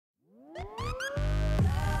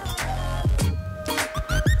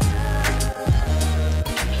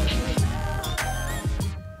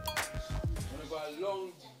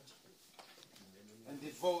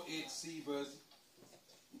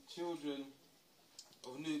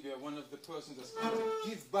of Nubia, one of the persons that's come to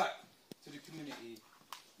give back to the community.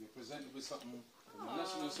 You're presented with something from the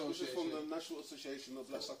National Association. From the National Association of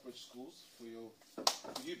Black Suffrage Schools for you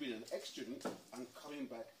being an ex-student and coming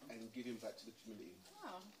back and giving back to the community.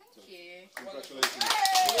 Oh, thank you. Congratulations.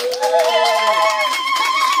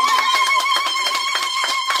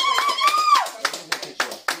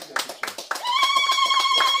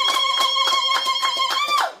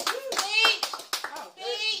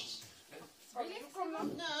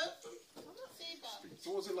 So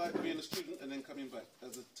what was it like being a student and then coming back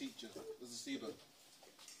as a teacher, as a Seba?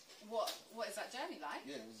 What is that journey like?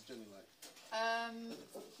 Yeah, what was the journey like?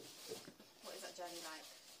 What is that journey like?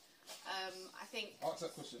 I think... Ask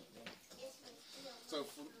that question. So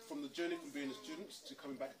from the journey from being a student to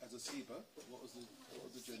coming back as a Seba, what was the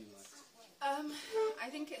journey like? I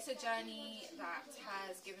think it's a journey that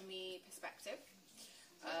has given me perspective.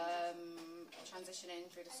 Transitioning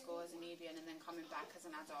through the school as a Nubian and then coming back as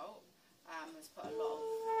an adult has put a lot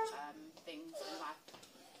of things in life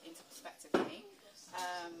into perspective for me.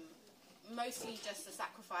 Mostly just the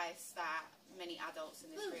sacrifice that many adults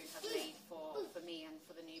in this room have made for me and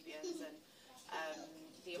for the Nubians, and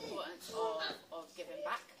the importance of giving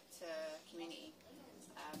back to community.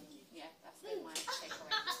 Yeah, that's been my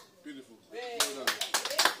takeaway. Beautiful. Well done.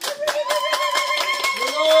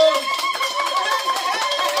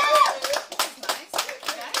 Nice.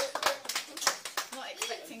 Okay. Not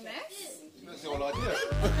expecting this. That's the whole idea.